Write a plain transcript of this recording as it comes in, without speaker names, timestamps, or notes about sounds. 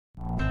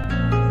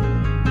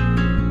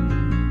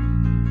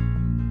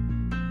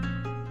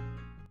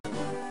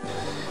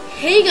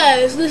Hey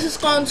guys, this is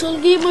Console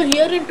Gamer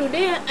here, and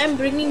today I'm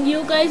bringing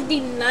you guys the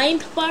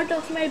 9th part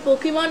of my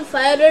Pokemon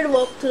Fire Red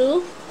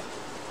walkthrough.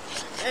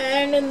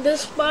 And in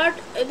this part,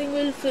 I think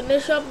we'll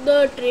finish up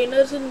the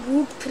trainers in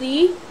Route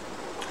 3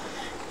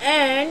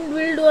 and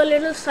we'll do a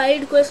little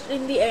side quest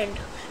in the end.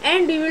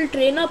 And we will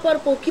train up our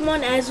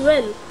Pokemon as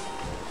well.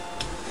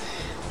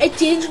 I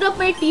changed up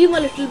my team a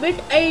little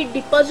bit. I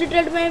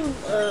deposited my...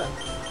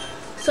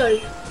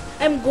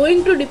 I'm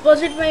going to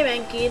deposit my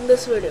Mankey in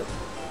this video.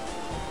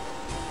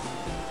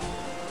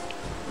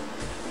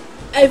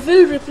 I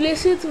will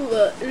replace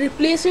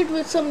it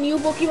with some new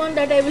Pokemon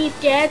that I will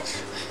catch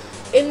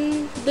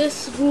in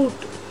this route.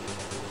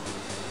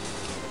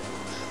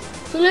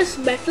 So let's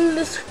battle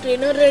this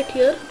trainer right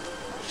here.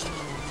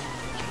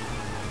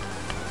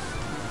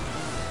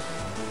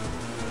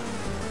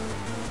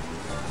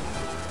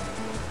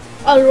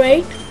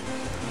 Alright.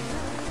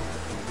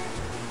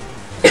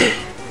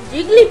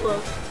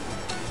 Jigglypuff.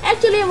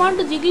 Actually, I want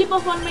a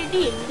Jigglypuff on my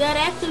team. They are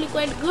actually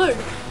quite good.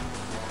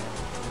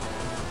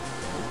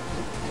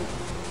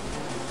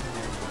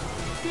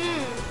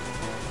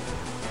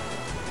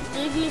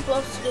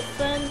 Jigglypuff's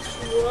defense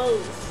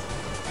rose.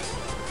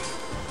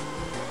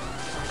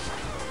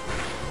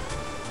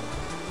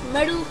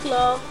 Metal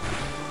Claw.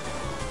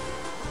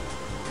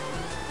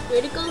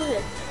 Critical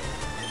hit.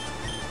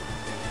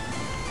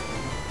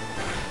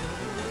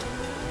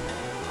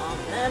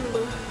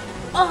 Ember.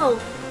 Oh,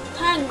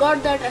 thank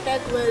God that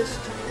attack missed.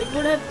 It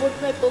would have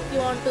put my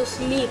Pokemon to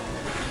sleep.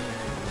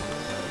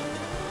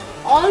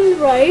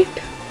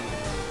 Alright.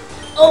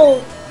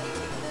 Oh.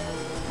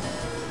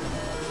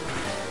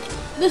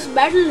 This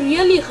battle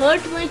really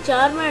hurt my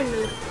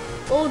Charmander.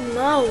 Oh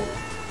no.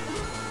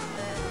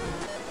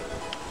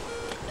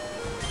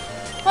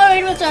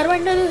 Alright, my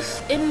Charmander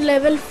is in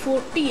level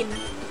 14.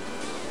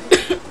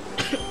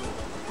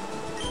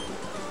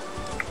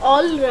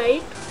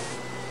 Alright.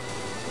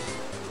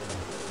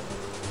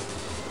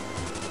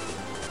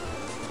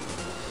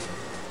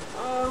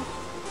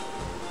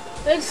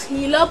 Let's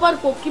heal up our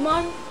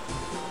Pokemon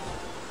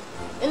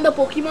in the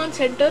Pokemon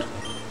Center.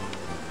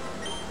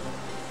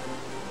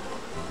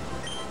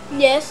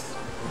 Yes.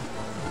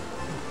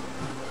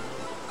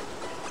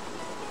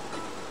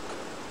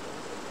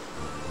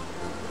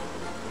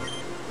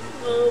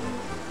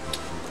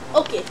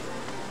 Okay.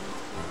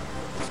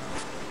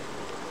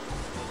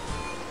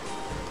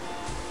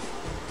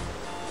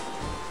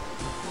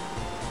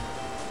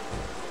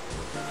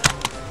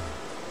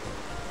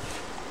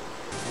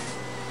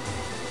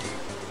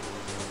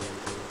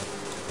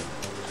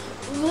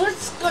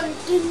 Let's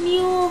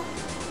continue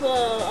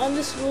on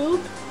this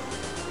route.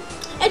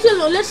 Actually,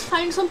 no, let's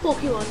find some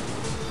Pokemon.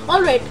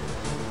 Alright,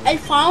 I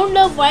found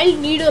a wild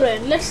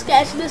Nidoran. Let's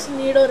catch this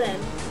Nidoran.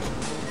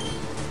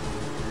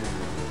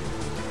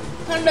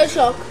 Thunder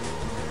Shock.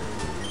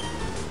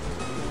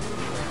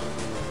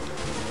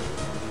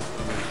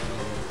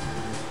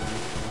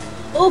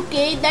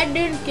 Okay, that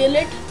didn't kill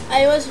it.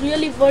 I was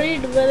really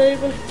worried whether it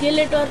will kill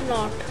it or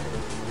not.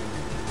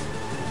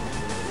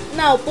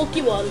 Now,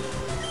 Pokeball.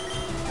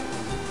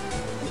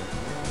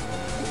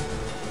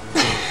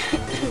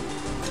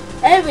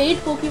 I have 8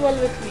 Pokeball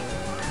with me.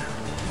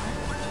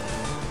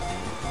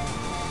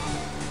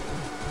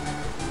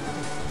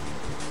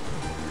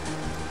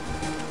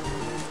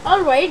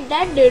 Alright,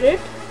 that did it.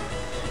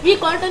 We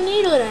caught a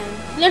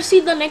Nidoran. Let's see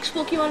the next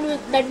Pokemon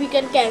that we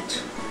can catch.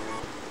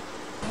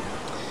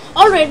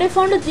 Alright, I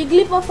found a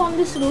Jigglypuff on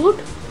this route.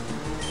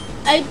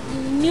 I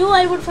knew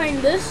I would find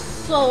this,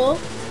 so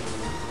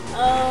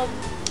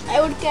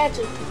I would catch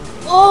it.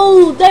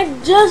 Oh,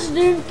 that just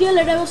didn't kill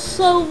it. I was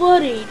so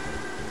worried.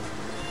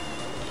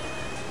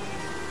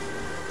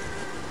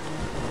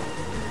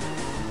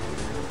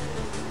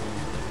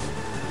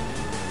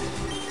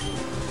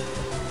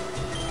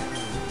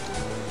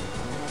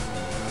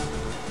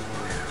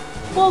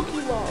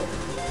 Pokeball.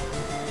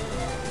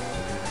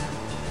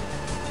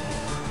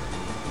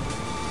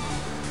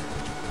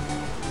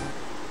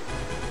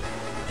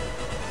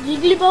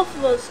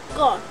 Jigglypuff was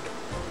caught.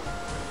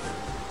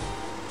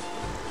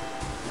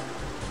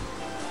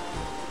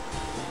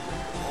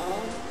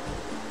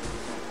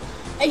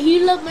 I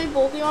healed up my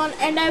Pokemon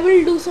and I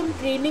will do some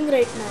training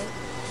right now.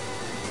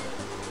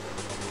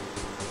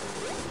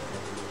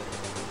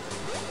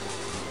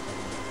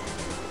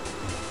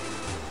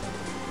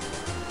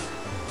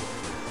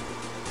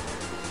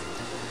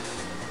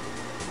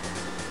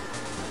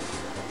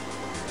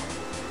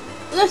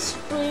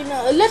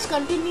 Let's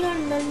continue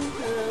and then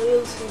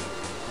we'll see.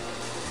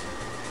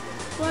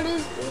 What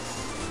is this?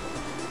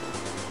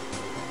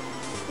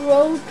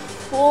 Route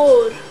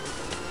 4.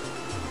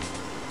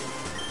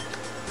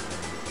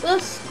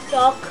 Let's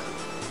talk.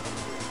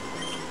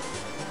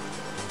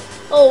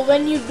 Oh,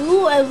 when you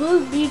do, I will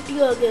beat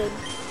you again.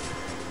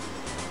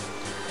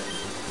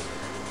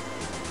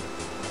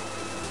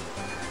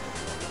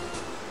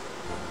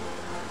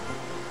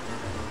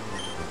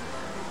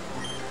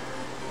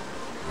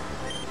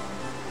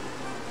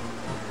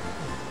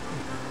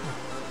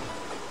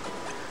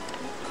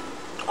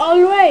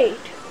 Alright.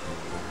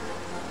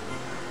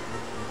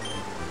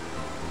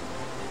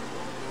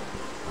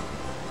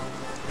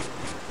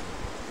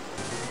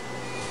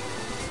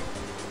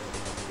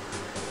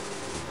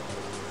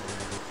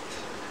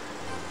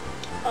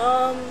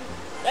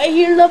 I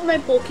healed up my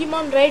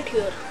Pokemon right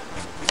here.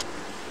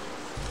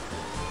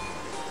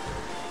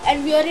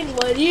 And we are in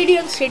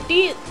Viridian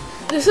City.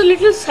 This is a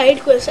little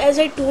side quest, as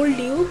I told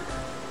you.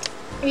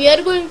 We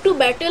are going to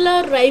battle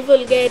our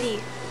rival Gary.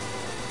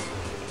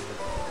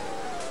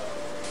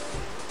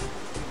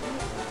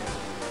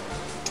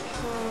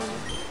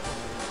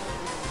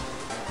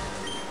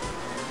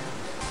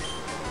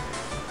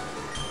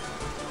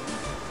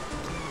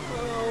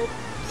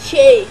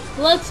 Okay,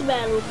 let's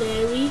battle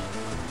Gary.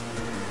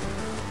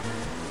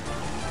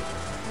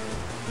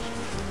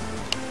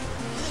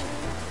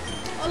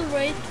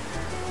 Alright.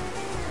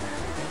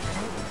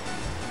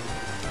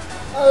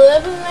 A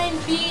level 9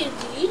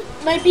 PG.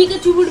 My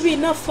Pikachu would be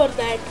enough for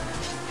that.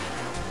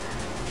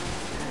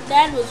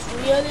 That was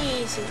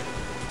really easy.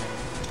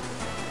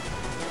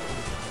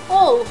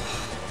 Oh,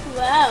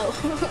 wow.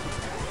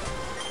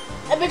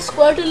 I bet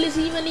Squirtle is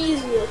even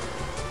easier.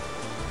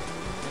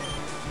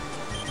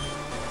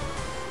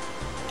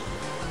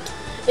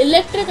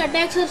 Electric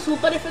attacks are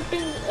super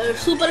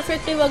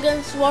effective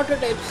against water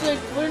types, so it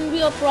wouldn't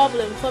be a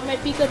problem for my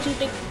Pikachu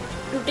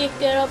to take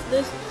care of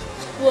this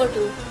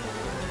Squirtle.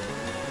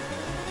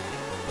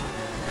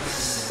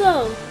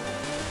 So,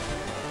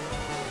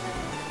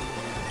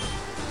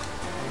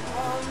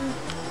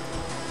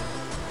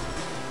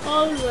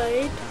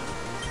 alright.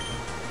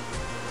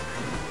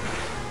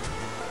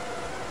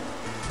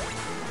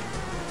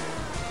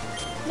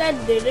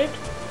 That did it.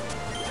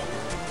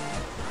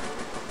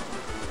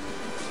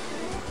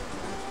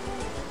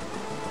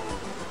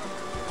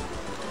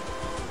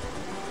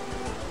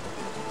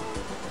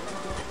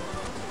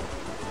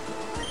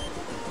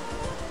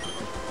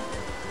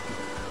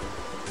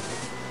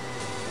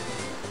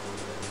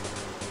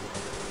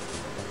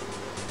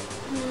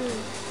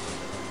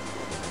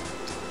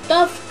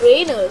 Tough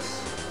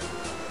trainers.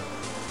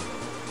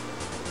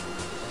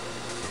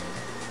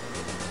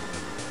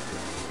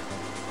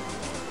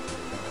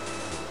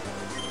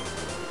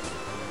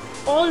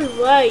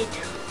 Alright.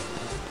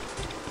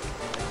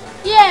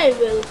 Yeah, I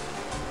will.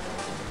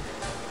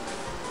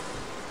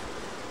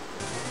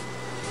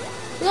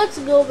 Let's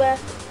go back.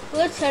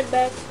 Let's head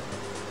back.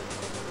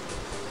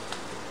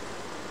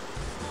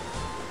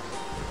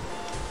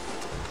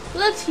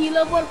 Let's heal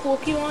up our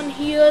Pokemon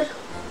here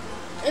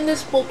in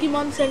this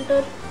Pokemon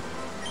Center.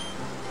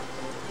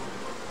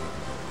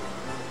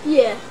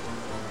 Yeah.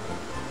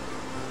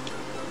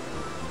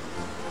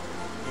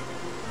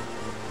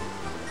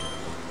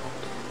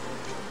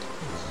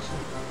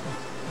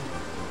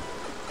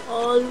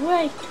 All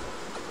right.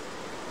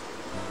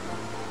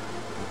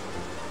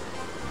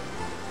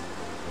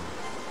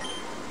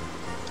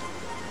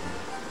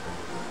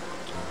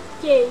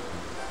 Okay.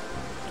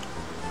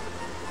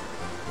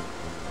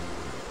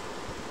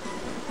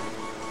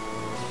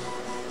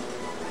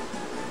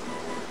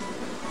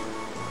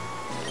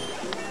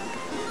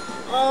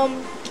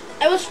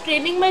 I was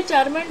training my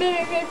Charmander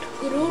and it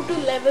grew to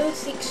level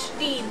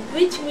 16,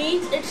 which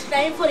means it's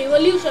time for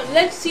evolution.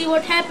 Let's see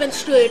what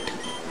happens to it.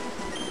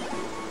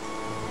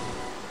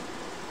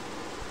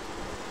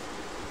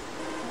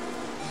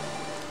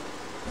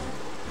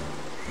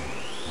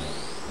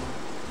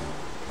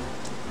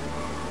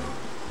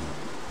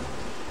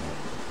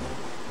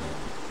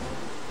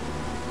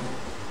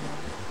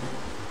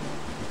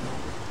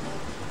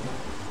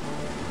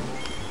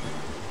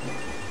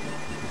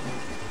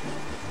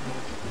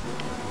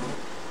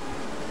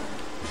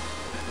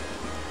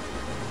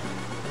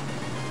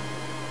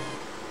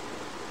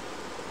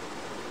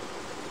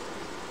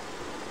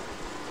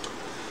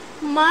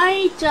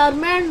 My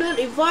Charmander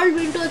evolved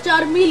into a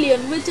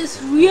Charmelion, which is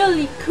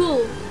really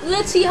cool.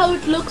 Let's see how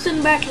it looks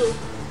in battle.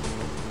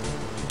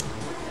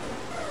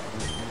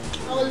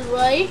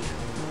 Alright.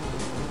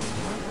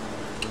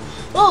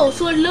 Oh,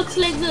 so it looks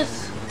like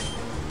this.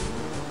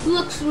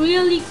 Looks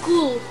really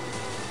cool.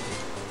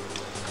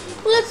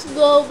 Let's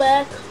go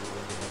back.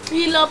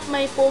 Heal up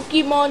my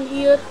Pokemon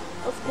here,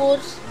 of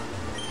course.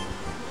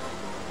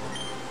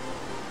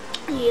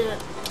 Yeah.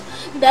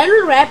 That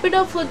will wrap it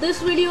up for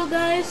this video,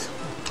 guys.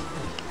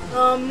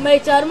 My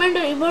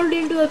Charmander evolved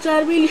into a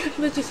Charmeleon,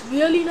 which is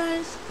really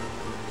nice.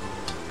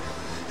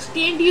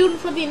 Stay tuned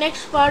for the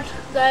next part,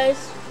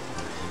 guys.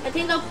 I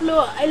think I'll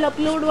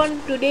upload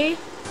one today.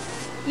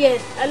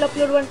 Yes, I'll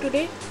upload one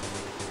today.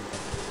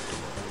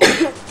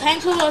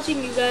 Thanks for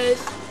watching, you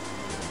guys.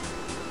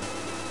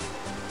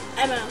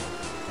 I'm out.